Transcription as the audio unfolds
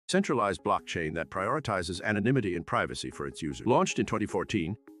centralized blockchain that prioritizes anonymity and privacy for its users. Launched in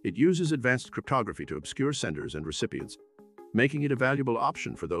 2014, it uses advanced cryptography to obscure senders and recipients, making it a valuable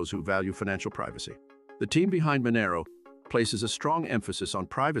option for those who value financial privacy. The team behind Monero places a strong emphasis on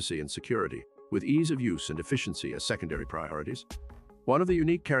privacy and security, with ease of use and efficiency as secondary priorities. One of the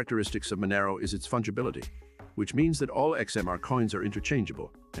unique characteristics of Monero is its fungibility, which means that all XMR coins are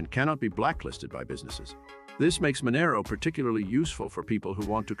interchangeable and cannot be blacklisted by businesses. This makes Monero particularly useful for people who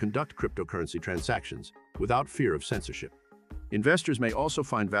want to conduct cryptocurrency transactions without fear of censorship. Investors may also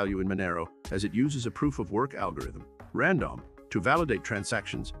find value in Monero as it uses a proof-of-work algorithm, random, to validate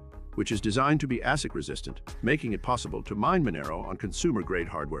transactions, which is designed to be ASIC-resistant, making it possible to mine Monero on consumer-grade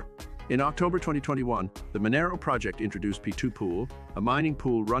hardware. In October 2021, the Monero project introduced P2 Pool, a mining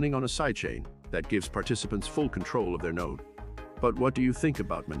pool running on a sidechain that gives participants full control of their node. But what do you think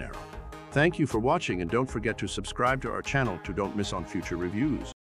about Monero? Thank you for watching, and don't forget to subscribe to our channel to don't miss on future reviews.